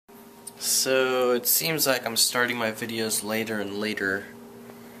So it seems like I'm starting my videos later and later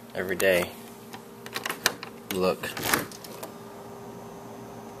every day. Look.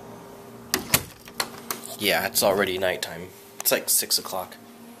 Yeah, it's already nighttime. It's like 6 o'clock.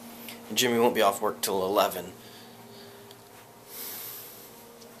 And Jimmy won't be off work till 11.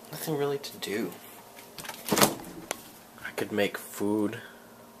 Nothing really to do. I could make food.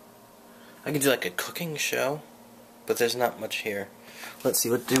 I could do like a cooking show, but there's not much here. Let's see,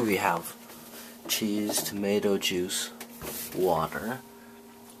 what do we have? Cheese, tomato juice, water,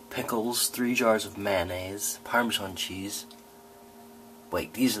 pickles, 3 jars of mayonnaise, Parmesan cheese.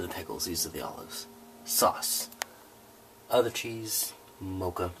 Wait, these are the pickles, these are the olives. Sauce. Other cheese,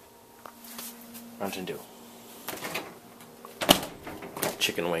 mocha. Mountain Dew.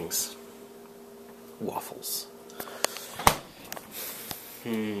 Chicken wings. Waffles.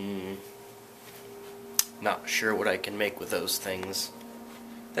 Not sure what I can make with those things.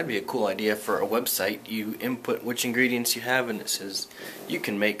 That'd be a cool idea for a website. You input which ingredients you have and it says you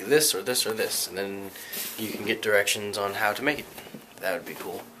can make this or this or this, and then you can get directions on how to make it. That would be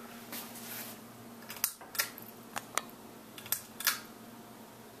cool.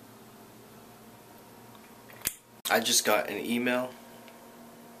 I just got an email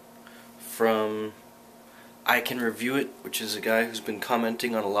from I Can Review It, which is a guy who's been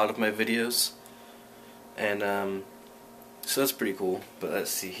commenting on a lot of my videos. And so that's pretty cool. But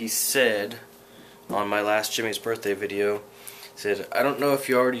let's see, he said on my last Jimmy's birthday video, said, I don't know if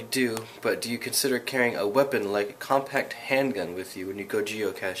you already do, but do you consider carrying a weapon like a compact handgun with you when you go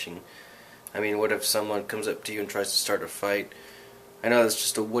geocaching? I mean, what if someone comes up to you and tries to start a fight? I know that's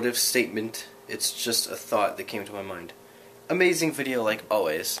just a what if statement. It's just a thought that came to my mind. Amazing video like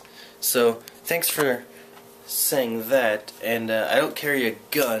always. So thanks for saying that. And I don't carry a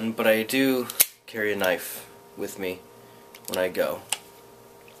gun, but I do carry a knife with me when I go.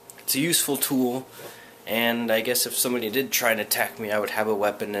 It's a useful tool, and I guess if somebody did try and attack me, I would have a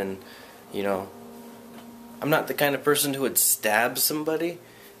weapon. And you know, I'm not the kind of person who would stab somebody,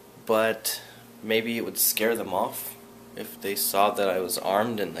 but maybe it would scare them off if they saw that I was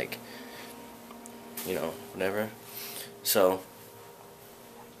armed and, like, you know, whatever. So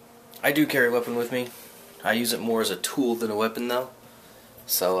I do carry a weapon with me. I use it more as a tool than a weapon, though.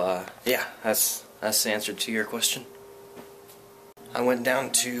 So yeah, that's the answer to your question. I went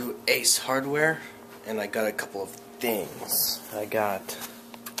down to Ace Hardware and I got a couple of things. I got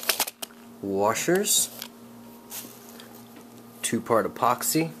washers, 2-part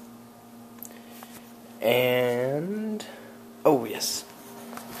epoxy, and oh yes,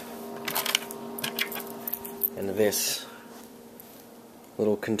 and this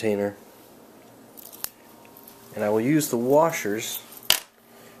little container. And I will use the washers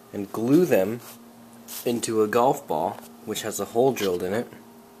and glue them into a golf ball, which has a hole drilled in it.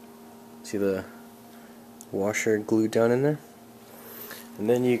 See the washer glued down in there? And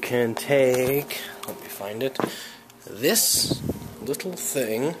then you can take, let me find it, this little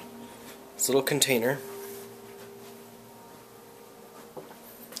thing, this little container.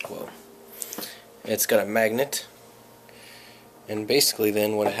 Whoa. It's got a magnet. And basically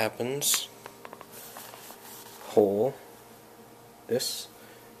then what happens, hole, this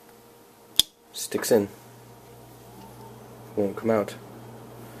sticks in, won't come out,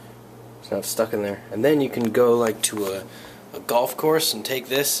 it's not stuck in there. And then you can go like to a golf course and take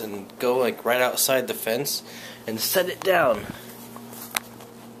this and go like right outside the fence and set it down,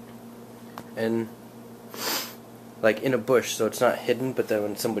 and like in a bush, so it's not hidden, but then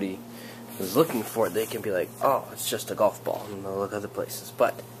when somebody is looking for it, they can be like, oh, it's just a golf ball, and they'll look other places.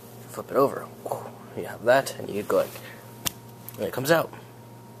 But if you flip it over, you have that, and you go like, and it comes out,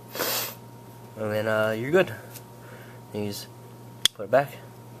 and then you're good. You just put it back,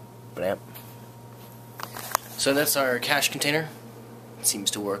 bam. So that's our cache container. It seems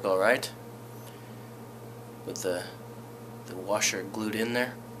to work all right with the washer glued in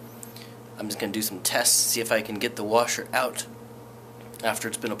there. I'm just gonna do some tests, see if I can get the washer out after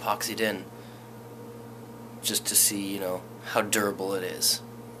it's been epoxied in, just to see, you know, how durable it is.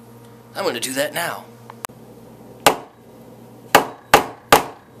 I'm gonna do that now.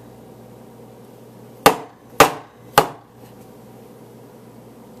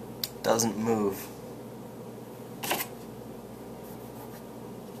 Doesn't move.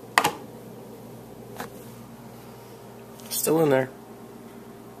 Still in there.